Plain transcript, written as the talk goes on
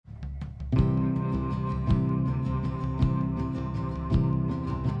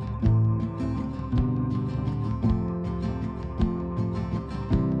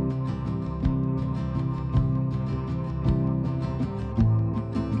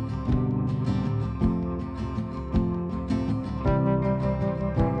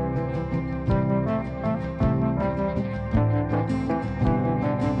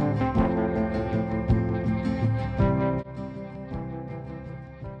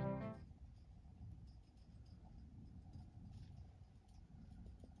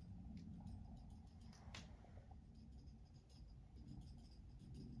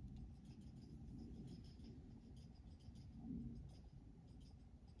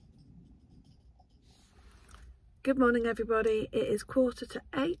Good morning everybody. It is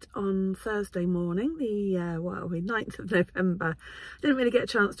 7:45 on Thursday morning, the 9th of November. I didn't really get a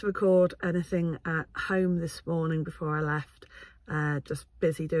chance to record anything at home this morning before I left. Just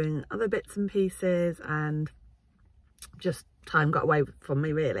busy doing other bits and pieces, and just time got away from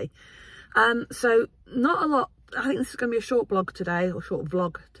me really. So not a lot. I think this is going to be a short blog today, or short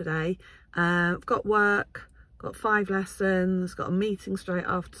vlog today. I've got work, got 5 lessons, got a meeting straight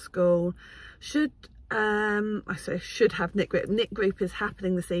after school. I should have knit group. Knit group is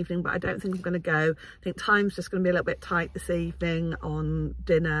happening this evening, but I don't think I'm going to go. I think time's just going to be a little bit tight this evening on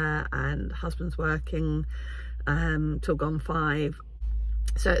dinner, and husband's working till gone 5.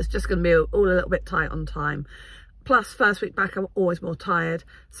 So it's just going to be all a little bit tight on time. Plus, first week back, I'm always more tired.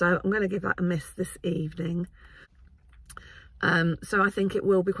 So I'm going to give that a miss this evening. So I think it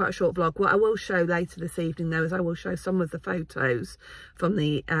will be quite a short vlog. What I will show later this evening though is I will show some of the photos from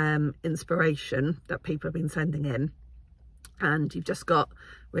the inspiration that people have been sending in, and you've just got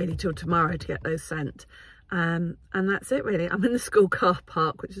really till tomorrow to get those sent, and that's it really. I'm in the school car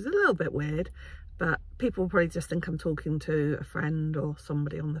park, which is a little bit weird, but people will probably just think I'm talking to a friend or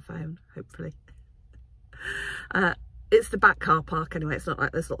somebody on the phone, hopefully. It's the back car park anyway. It's not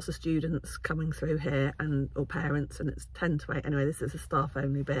like there's lots of students coming through here or parents, and it's 10 to 8 anyway. This is a staff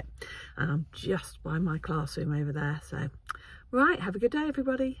only bit, and I'm just by my classroom over there. So right, have a good day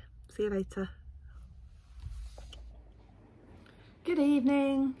everybody, see you later. Good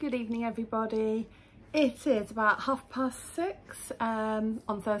evening everybody. It is about 6:30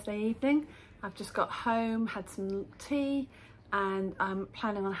 on Thursday evening. I've just got home, had some tea, and I'm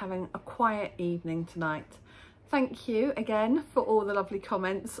planning on having a quiet evening tonight. Thank you again for all the lovely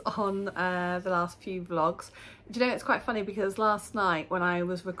comments on the last few vlogs. Do you know, it's quite funny because last night when I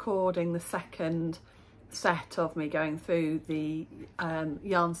was recording the second set of me going through the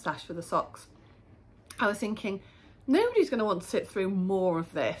yarn stash for the socks, I was thinking nobody's going to want to sit through more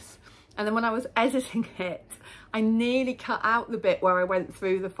of this. And then when I was editing it, I nearly cut out the bit where I went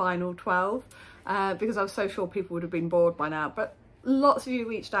through the final 12 because I was so sure people would have been bored by now. But lots of you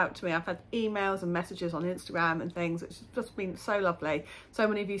reached out to me. I've had emails and messages on Instagram and things, which has just been so lovely. So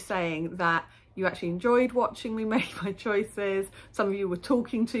many of you saying that you actually enjoyed watching me make my choices. Some of you were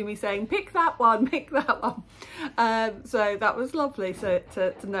talking to me saying, pick that one, pick that one. So that was lovely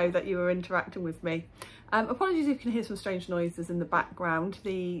to know that you were interacting with me. Apologies if you can hear some strange noises in the background.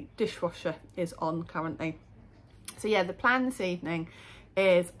 The dishwasher is on currently. So yeah, the plan this evening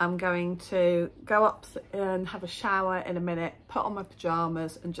is I'm going to go up and have a shower in a minute, put on my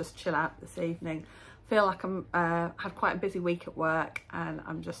pyjamas and just chill out this evening. Feel like I'm had quite a busy week at work and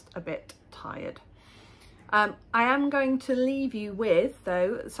I'm just a bit tired. I am going to leave you with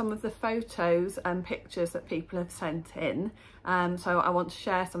though some of the photos and pictures that people have sent in, so I want to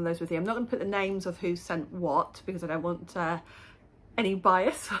share some of those with you. I'm not going to put the names of who sent what because I don't want any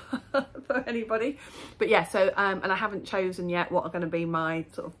bias for anybody, but yeah, so and I haven't chosen yet what are going to be my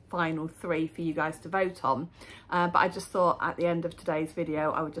sort of final 3 for you guys to vote on, but I just thought at the end of today's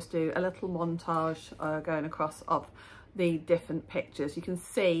video I would just do a little montage going across of the different pictures. You can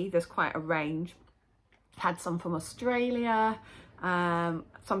see there's quite a range. Had some from Australia,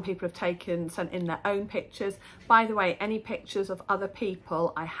 some people have sent in their own pictures. By the way, any pictures of other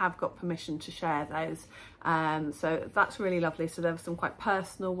people, I have got permission to share those. So that's really lovely. So there were some quite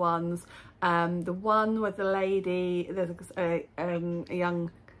personal ones. The one with the lady, there's a young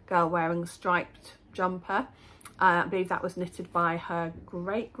girl wearing a striped jumper. I believe that was knitted by her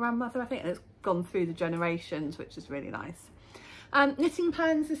great-grandmother, I think, and it's gone through the generations, which is really nice. Knitting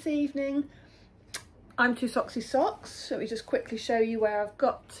plans this evening. I'm Too Socksy Socks. Let me just quickly show you where I've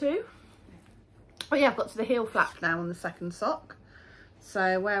got to. Oh yeah, I've got to the heel flap now on the second sock.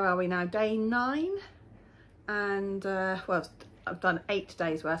 So where are we now? Day 9. And well, I've done 8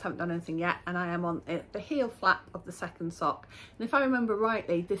 days worth, haven't done anything yet, and I am on the heel flap of the second sock. And if I remember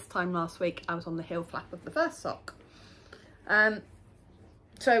rightly, this time last week I was on the heel flap of the first sock.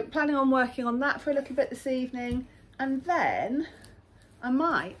 So planning on working on that for a little bit this evening, and then I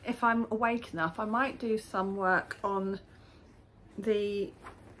might, if I'm awake enough, I might do some work on the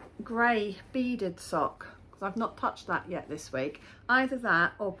grey beaded sock, because I've not touched that yet this week. Either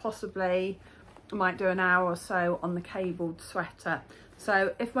that, or possibly I might do an hour or so on the cabled sweater.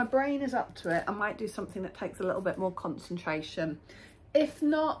 So if my brain is up to it, I might do something that takes a little bit more concentration. If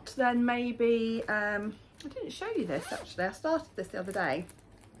not, then maybe, I didn't show you this actually, I started this the other day.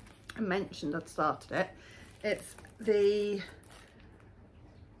 I mentioned I'd started it. It's the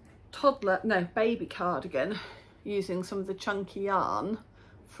baby cardigan using some of the chunky yarn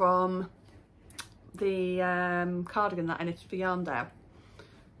from the cardigan that I knitted for Yarndale.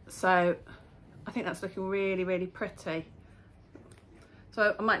 So I think that's looking really, really pretty.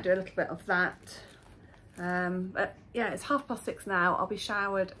 So I might do a little bit of that. But yeah, it's 6:30 now. I'll be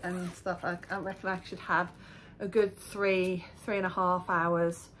showered and stuff. I reckon I should have a good 3.5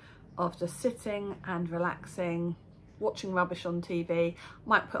 hours of just sitting and relaxing, watching rubbish on TV.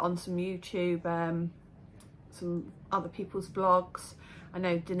 Might put on some YouTube, some other people's vlogs. I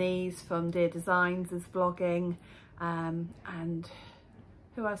know Denise from Dear Designs is vlogging, and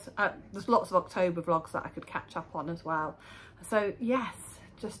who else? There's lots of October vlogs that I could catch up on as well. So yes,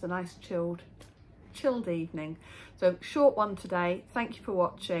 just a nice chilled evening. So short one today. Thank you for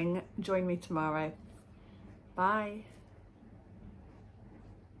watching. Join me tomorrow. Bye.